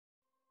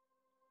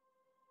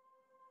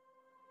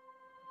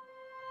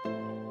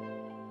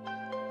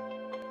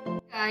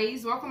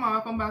guys, welcome and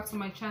welcome back to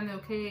my channel.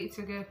 Okay, it's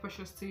your girl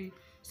Precious T.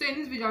 So in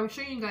this video I'll be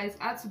showing you guys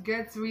how to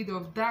get rid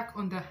of dark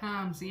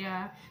underarms.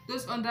 Yeah,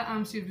 those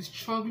underarms you'll be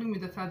struggling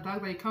with that are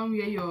dark, that you can't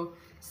wear your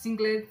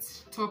singlet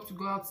top to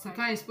go outside, you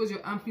can't expose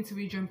your armpit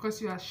region because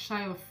you are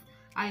shy of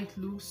how it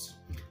looks.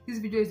 This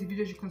video is the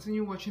video you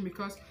continue watching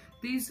because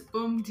this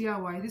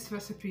DIY, this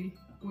recipe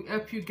will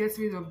help you get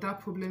rid of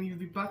that problem you'll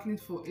be battling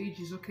for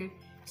ages. Okay,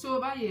 so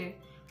over here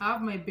I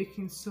have my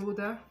baking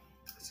soda,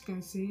 as you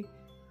can see,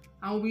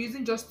 and we'll be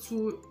using just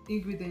two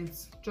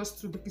ingredients, just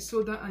two: baking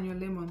soda and your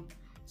lemon.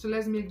 So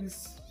let's make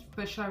this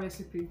special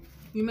recipe.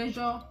 You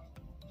measure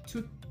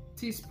 2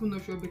 teaspoons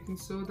of your baking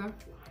soda,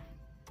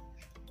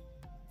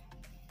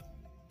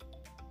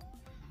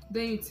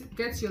 then you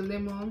get your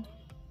lemon,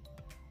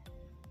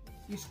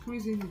 you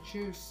squeeze in the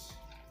juice.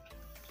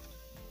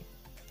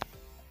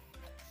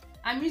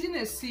 I'm using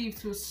a sieve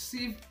to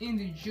sieve in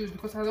the juice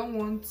because I don't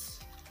want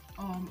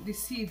the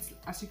seeds,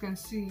 as you can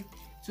see,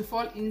 to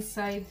fall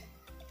inside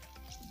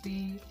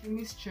the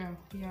mixture.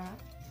 Yeah,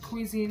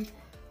 squeeze in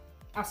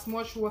as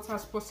much water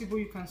as possible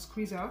you can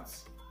squeeze out,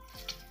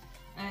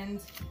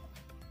 and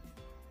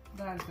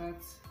that's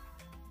that.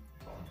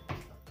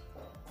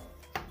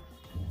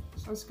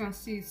 So as you can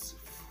see, it's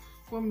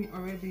forming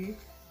already.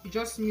 You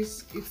just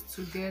mix it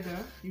together.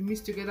 You mix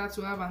together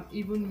to have an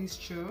even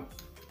mixture.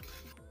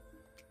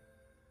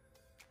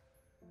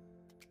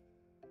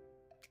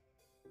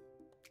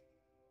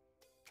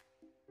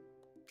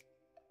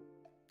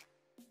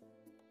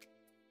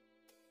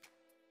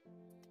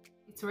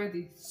 It's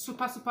ready.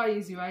 Super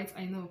easy, right?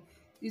 I know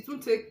it will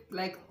take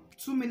like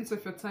 2 minutes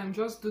of your time.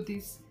 Just do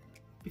this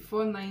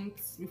before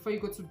night, before you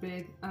go to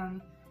bed,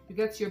 and you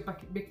get your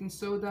baking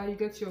soda, you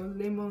get your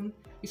lemon,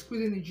 you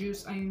squeeze in the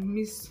juice, and you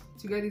mix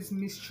to get this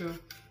mixture.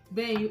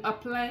 Then you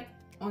apply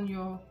on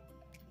your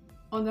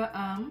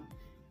underarm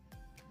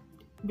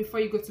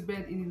before you go to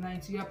bed in the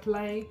night. You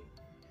apply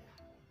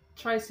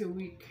twice a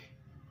week.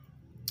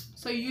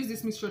 So you use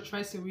this mixture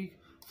twice a week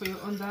for your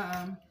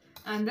underarm,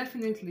 and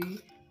definitely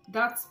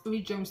that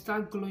region will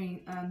start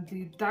glowing and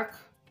the dark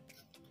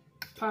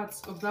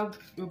parts of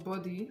your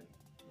body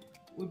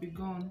will be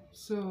gone.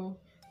 So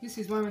this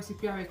is one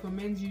recipe I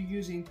recommend you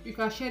using. You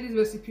can share this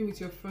recipe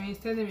with your friends,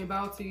 tell them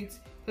about it,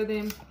 tell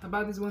them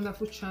about this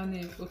wonderful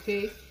channel.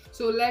 Okay,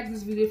 so like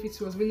this video if it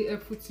was really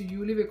helpful to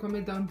you, leave a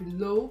comment down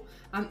below,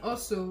 and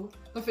also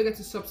don't forget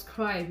to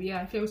subscribe.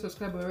 Yeah, if you haven't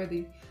subscribed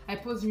already, I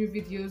post new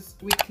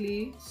videos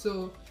weekly,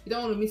 so you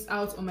don't want to miss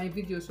out on my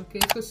videos. Okay,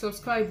 so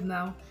subscribe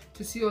now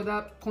to see all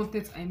that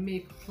content I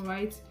make. All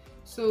right,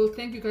 so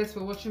thank you guys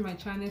for watching my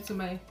channel. To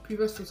my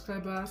previous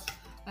subscribers,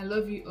 I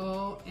love you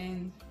all,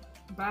 and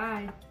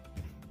bye.